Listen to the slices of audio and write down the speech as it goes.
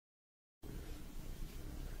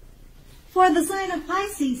For the sign of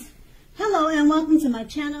Pisces, hello and welcome to my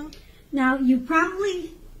channel. Now, you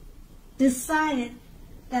probably decided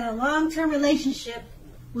that a long-term relationship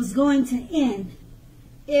was going to end.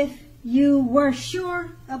 If you were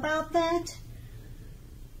sure about that,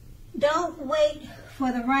 don't wait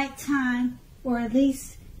for the right time, or at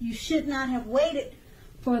least you should not have waited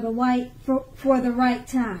for the right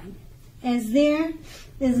time, as there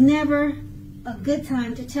is never a good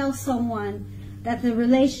time to tell someone that the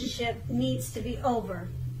relationship needs to be over.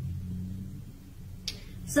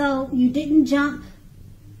 So you didn't jump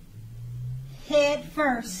head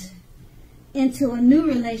first into a new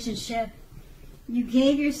relationship. You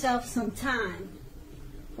gave yourself some time,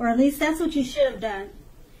 or at least that's what you should have done.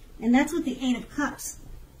 And that's what the Eight of Cups,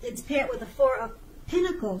 it's paired with the Four of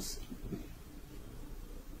Pentacles.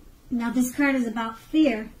 Now this card is about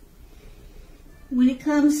fear. When it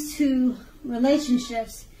comes to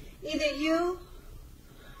relationships, either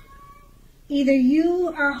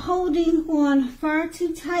you are holding on far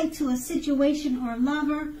too tight to a situation or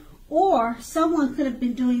lover, or someone could have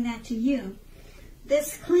been doing that to you.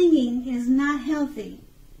 This clinging is not healthy.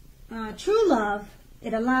 True love,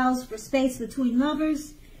 it allows for space between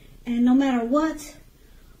lovers, and no matter what,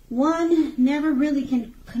 one never really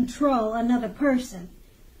can control another person.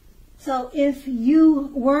 So if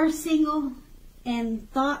you were single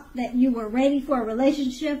and thought that you were ready for a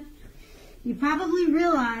relationship, you probably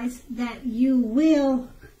realize that you will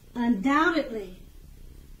undoubtedly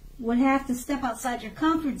would have to step outside your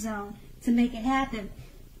comfort zone to make it happen,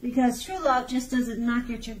 because true love just doesn't knock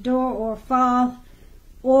at your door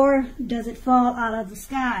or does it fall out of the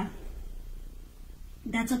sky.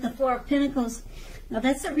 That's what the Four of Pentacles. Now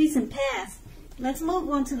that's the recent past. Let's move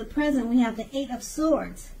on to the present. We have the Eight of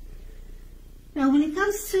Swords. Now when it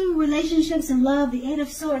comes to relationships and love, the Eight of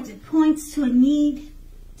Swords, it points to a need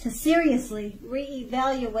to seriously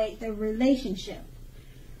reevaluate the relationship.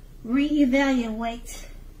 Reevaluate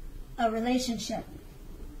a relationship.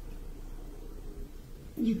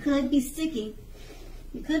 You could be sticking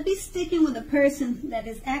with a person that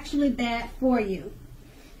is actually bad for you,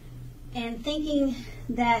 and thinking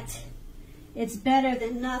that it's better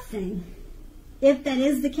than nothing. If that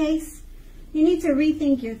is the case, you need to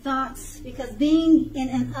rethink your thoughts, because being in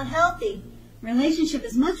an unhealthy relationship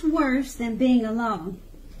is much worse than being alone.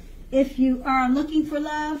 If you are looking for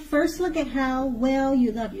love, first look at how well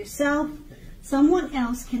you love yourself. Someone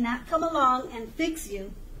else cannot come along and fix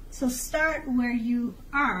you, so start where you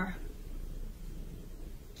are.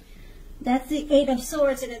 That's the Eight of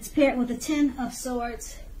Swords, and it's paired with the Ten of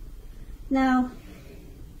Swords. Now,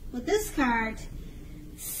 with this card,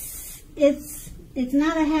 it's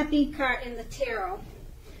not a happy card in the tarot.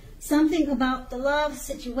 Something about the love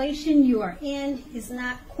situation you are in is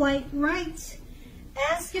not quite right.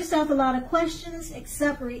 Ask yourself a lot of questions,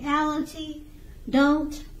 accept reality.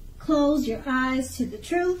 Don't close your eyes to the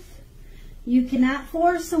truth. You cannot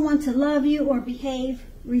force someone to love you or behave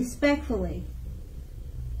respectfully.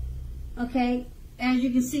 Okay, as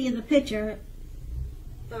you can see in the picture,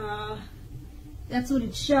 that's what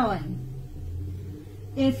it's showing.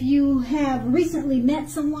 If you have recently met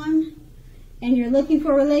someone and you're looking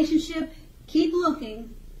for a relationship, keep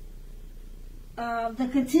looking. The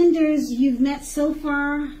contenders you've met so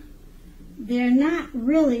far, they're not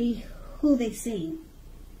really who they seem.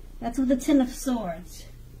 That's with the Ten of Swords.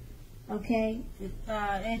 Okay,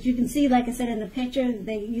 as you can see, like I said in the picture,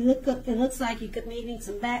 it looks like you could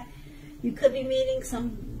be meeting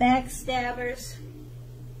some backstabbers,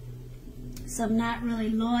 some not really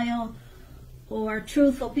loyal or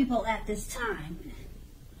truthful people at this time.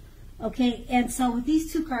 Okay, and so with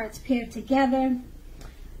these two cards paired together,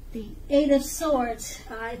 the Eight of Swords,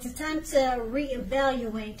 it's a time to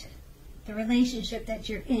reevaluate the relationship that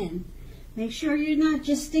you're in. Make sure you're not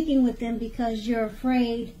just sticking with them because you're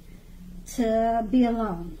afraid to be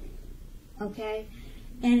alone. Okay?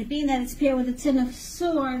 And being that it's paired with the Ten of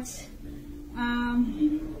Swords,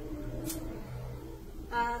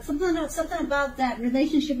 something about that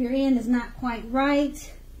relationship you're in is not quite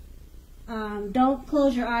right. Don't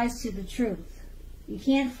close your eyes to the truth. You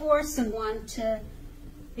can't force someone to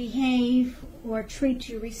behave or treat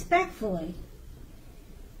you respectfully.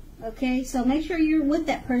 Okay, so make sure you're with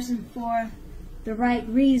that person for the right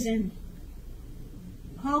reason.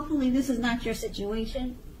 Hopefully this is not your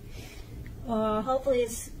situation. Hopefully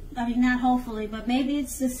not hopefully, but maybe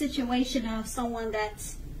it's the situation of someone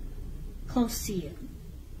that's close to you.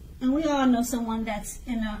 And we all know someone that's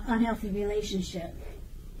in an unhealthy relationship.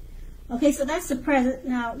 Okay, so that's the present.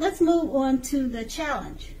 Now let's move on to the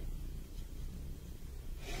challenge.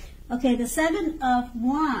 Okay, the Seven of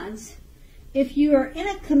Wands. If you are in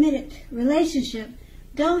a committed relationship,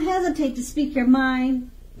 don't hesitate to speak your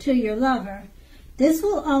mind to your lover. This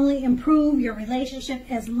will only improve your relationship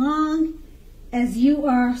as long as you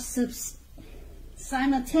are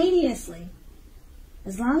simultaneously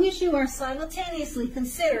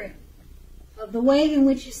considerate of the way in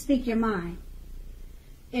which you speak your mind.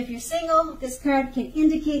 If you're single, this card can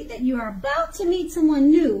indicate that you are about to meet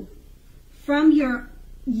someone new from your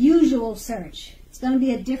usual search. It's going to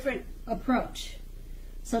be a different approach.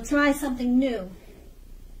 So try something new.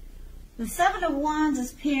 The Seven of Wands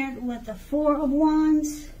is paired with the Four of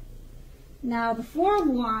Wands. Now, the Four of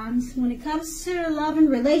Wands, when it comes to love and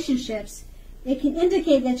relationships, it can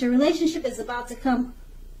indicate that your relationship is about to come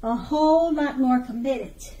a whole lot more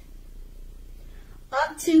committed,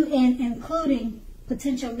 up to and including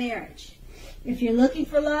potential marriage. If you're looking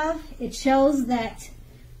for love, it shows that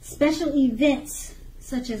special events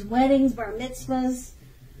such as weddings, bar mitzvahs,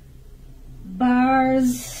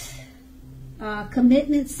 bars,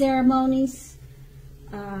 commitment ceremonies,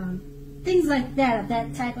 things like that, of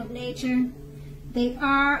that type of nature, they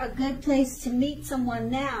are a good place to meet someone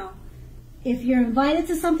now. If you're invited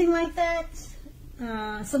to something like that,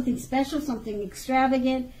 something special, something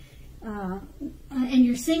extravagant, and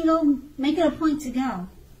you're single, make it a point to go.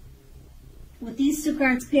 With these two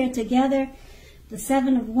cards paired together, the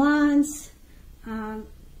Seven of Wands,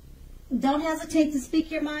 don't hesitate to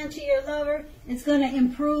speak your mind to your lover. It's going to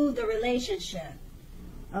improve the relationship.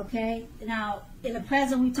 Okay? Now, in the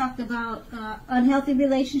present, we talked about unhealthy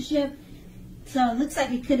relationship. So it looks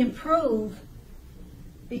like it could improve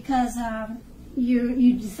because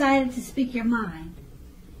you decided to speak your mind.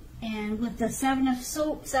 And with the Seven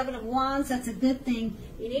of Wands, that's a good thing.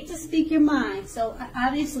 You need to speak your mind. So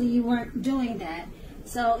obviously you weren't doing that.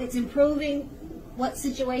 So it's improving what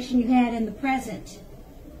situation you had in the present.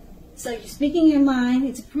 So you're speaking your mind.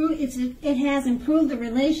 It has improved the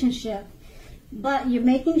relationship, but you're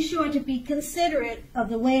making sure to be considerate of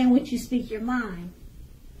the way in which you speak your mind.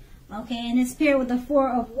 Okay, and it's paired with the Four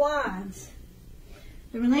of Wands.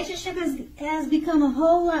 The relationship has become a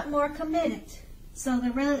whole lot more committed. So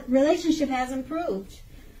the relationship has improved.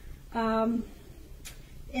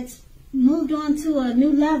 It's moved on to a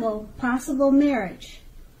new level, possible marriage.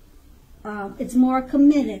 It's more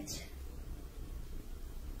committed.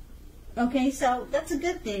 Okay, so that's a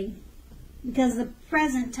good thing because the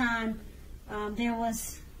present time there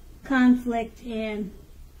was conflict and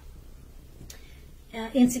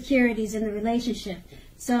insecurities in the relationship.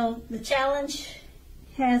 So the challenge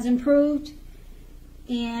has improved.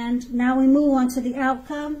 And now we move on to the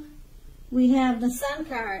outcome. We have the Sun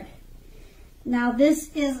card. Now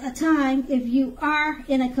this is a time, if you are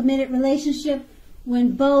in a committed relationship,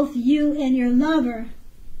 when both you and your lover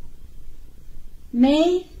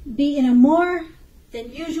may be in a more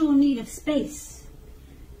than usual need of space.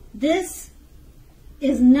 This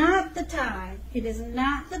is not the time. It is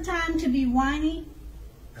not the time to be whiny,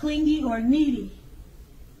 clingy, or needy.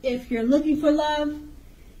 If you're looking for love,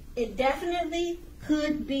 it definitely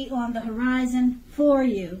could be on the horizon for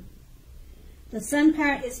you. The Sun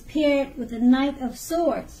card is paired with the Knight of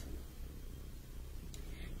Swords.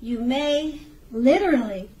 You may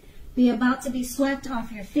literally be about to be swept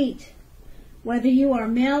off your feet, whether you are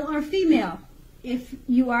male or female. If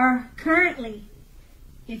you are currently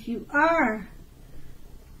in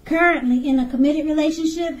a committed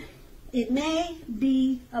relationship, it may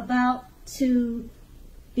be about to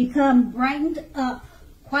become brightened up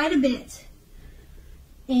quite a bit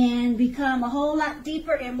and become a whole lot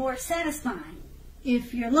deeper and more satisfying.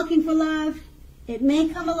 If you're looking for love, it may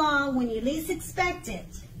come along when you least expect it.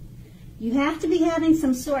 You have to be having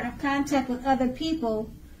some sort of contact with other people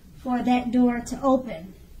for that door to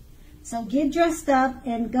open. So get dressed up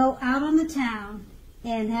and go out on the town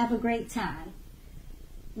and have a great time.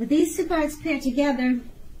 With these two cards paired together,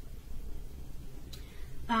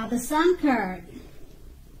 the Sun card,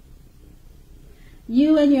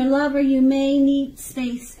 you and your lover, you may need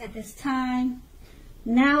space at this time.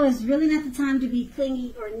 Now is really not the time to be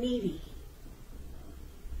clingy or needy.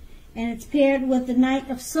 And it's paired with the Knight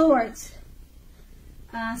of Swords.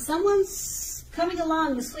 Someone's coming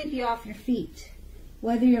along to sweep you off your feet,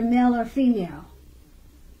 whether you're male or female.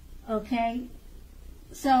 Okay?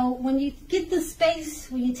 So when you get the space,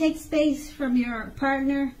 when you take space from your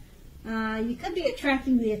partner, you could be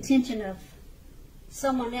attracting the attention of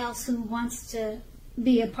someone else who wants to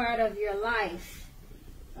be a part of your life.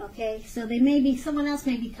 Okay, so someone else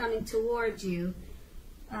may be coming towards you.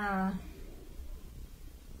 And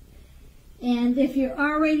if you're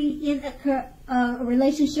already in a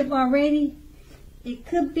relationship already, it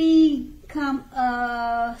could become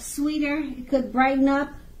sweeter. It could brighten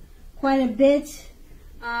up quite a bit.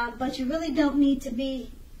 but you really don't need to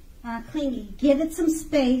be clingy. Give it some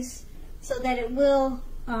space so that it will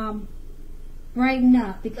brighten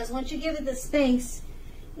up, because once you give it the space,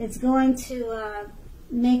 it's going to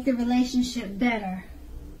make the relationship better.